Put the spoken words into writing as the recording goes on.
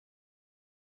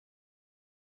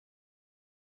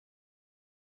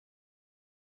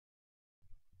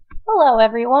Hello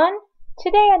everyone!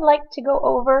 Today I'd like to go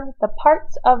over the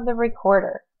parts of the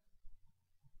recorder.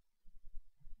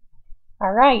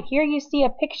 Alright, here you see a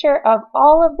picture of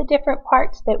all of the different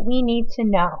parts that we need to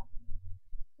know.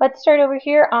 Let's start over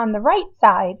here on the right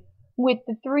side with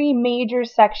the three major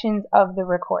sections of the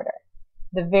recorder.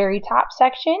 The very top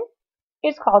section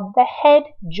is called the head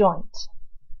joint.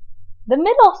 The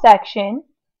middle section,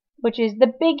 which is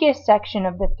the biggest section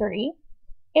of the three,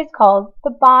 is called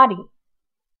the body.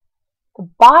 The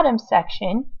bottom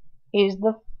section is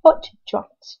the foot joint.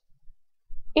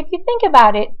 If you think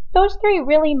about it, those three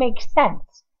really make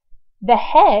sense. The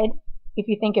head, if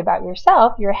you think about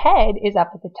yourself, your head is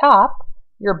up at the top,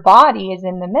 your body is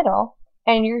in the middle,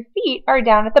 and your feet are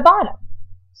down at the bottom.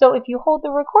 So if you hold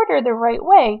the recorder the right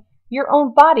way, your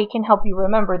own body can help you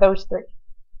remember those three.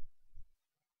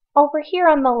 Over here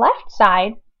on the left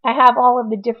side, I have all of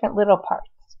the different little parts.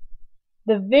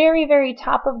 The very, very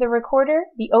top of the recorder,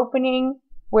 the opening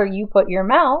where you put your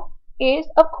mouth, is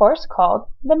of course called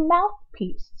the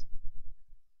mouthpiece.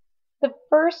 The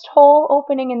first hole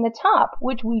opening in the top,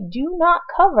 which we do not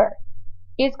cover,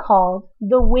 is called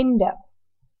the window.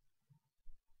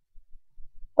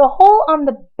 The hole on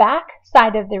the back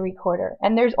side of the recorder,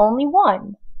 and there's only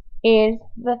one, is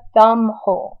the thumb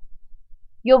hole.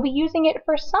 You'll be using it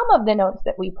for some of the notes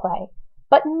that we play,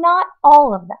 but not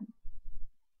all of them.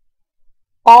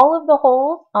 All of the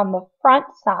holes on the front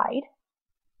side,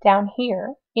 down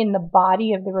here in the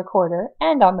body of the recorder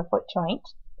and on the foot joint,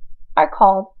 are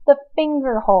called the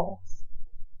finger holes.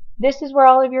 This is where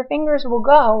all of your fingers will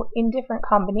go in different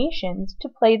combinations to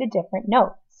play the different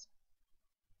notes.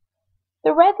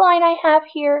 The red line I have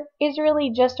here is really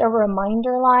just a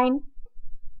reminder line.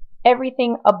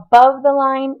 Everything above the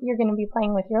line you're going to be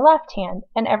playing with your left hand,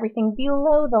 and everything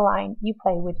below the line you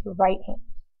play with your right hand.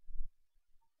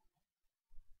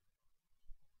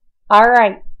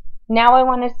 Alright, now I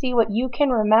want to see what you can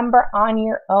remember on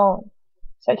your own.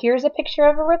 So here's a picture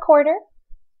of a recorder,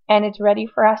 and it's ready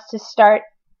for us to start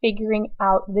figuring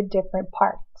out the different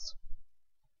parts.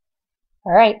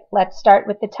 Alright, let's start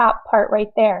with the top part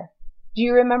right there. Do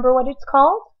you remember what it's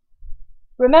called?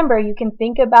 Remember, you can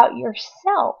think about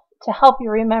yourself to help you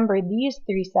remember these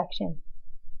three sections.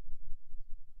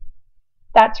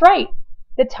 That's right,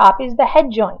 the top is the head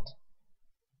joint.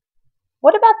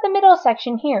 What about the middle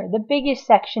section here, the biggest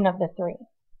section of the three?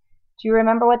 Do you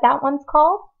remember what that one's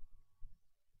called?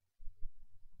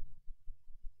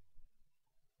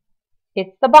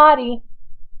 It's the body.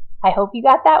 I hope you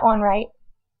got that one right.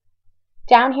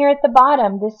 Down here at the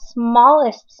bottom, the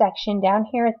smallest section down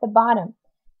here at the bottom.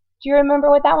 Do you remember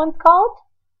what that one's called?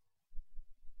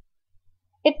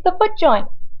 It's the foot joint.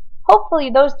 Hopefully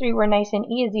those three were nice and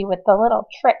easy with the little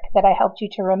trick that I helped you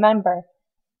to remember,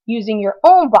 using your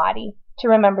own body to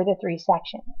remember the three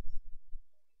sections.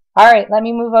 Alright, let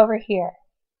me move over here.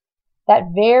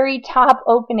 That very top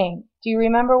opening, do you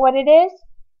remember what it is?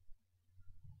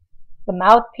 The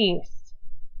mouthpiece.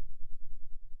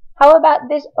 How about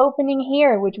this opening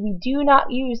here, which we do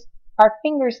not use our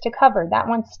fingers to cover? That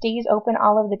one stays open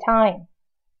all of the time.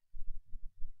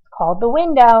 It's called the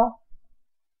window.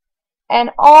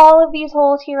 And all of these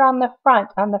holes here on the front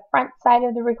side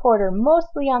of the recorder,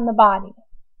 mostly on the body.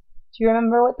 Do you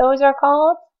remember what those are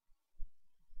called?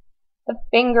 The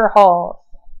finger holes.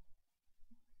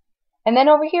 And then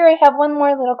over here I have one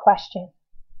more little question.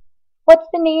 What's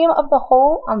the name of the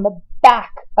hole on the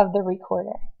back of the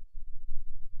recorder?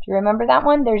 Do you remember that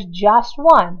one? There's just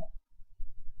one.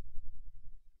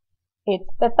 It's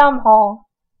the thumb hole.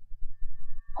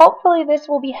 Hopefully this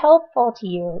will be helpful to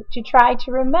you to try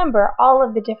to remember all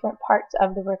of the different parts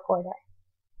of the recorder.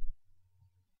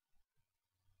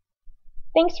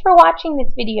 Thanks for watching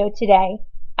this video today.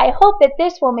 I hope that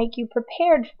this will make you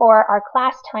prepared for our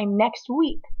class time next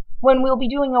week, when we'll be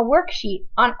doing a worksheet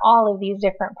on all of these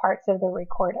different parts of the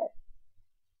recorder.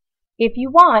 If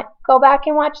you want, go back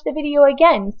and watch the video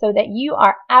again so that you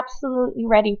are absolutely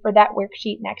ready for that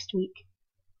worksheet next week.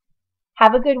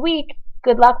 Have a good week.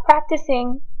 Good luck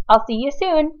practicing. I'll see you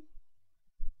soon.